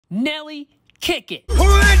Nelly, kick it. Who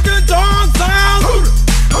let the dogs out? Who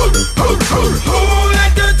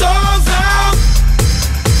let the dogs out?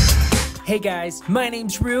 Hey guys, my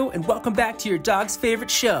name's Ru, and welcome back to your dog's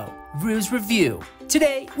favorite show, Ru's Review.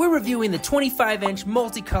 Today, we're reviewing the 25-inch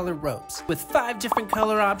multicolor ropes. With 5 different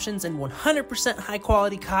color options and 100%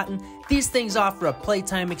 high-quality cotton, these things offer a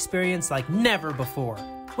playtime experience like never before.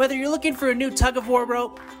 Whether you're looking for a new tug-of-war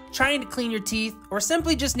rope, trying to clean your teeth, or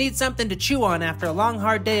simply just need something to chew on after a long,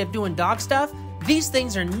 hard day of doing dog stuff, these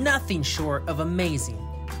things are nothing short of amazing.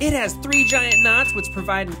 It has 3 giant knots which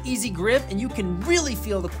provide an easy grip, and you can really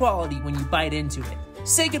feel the quality when you bite into it.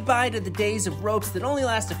 Say goodbye to the days of ropes that only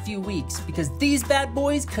last a few weeks, because these bad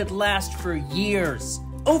boys could last for years.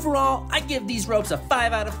 Overall, I give these ropes a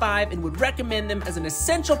 5 out of 5 and would recommend them as an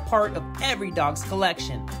essential part of every dog's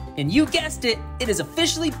collection. And you guessed it, it has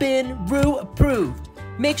officially been Ru approved.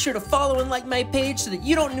 Make sure to follow and like my page so that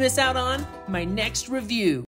you don't miss out on my next review.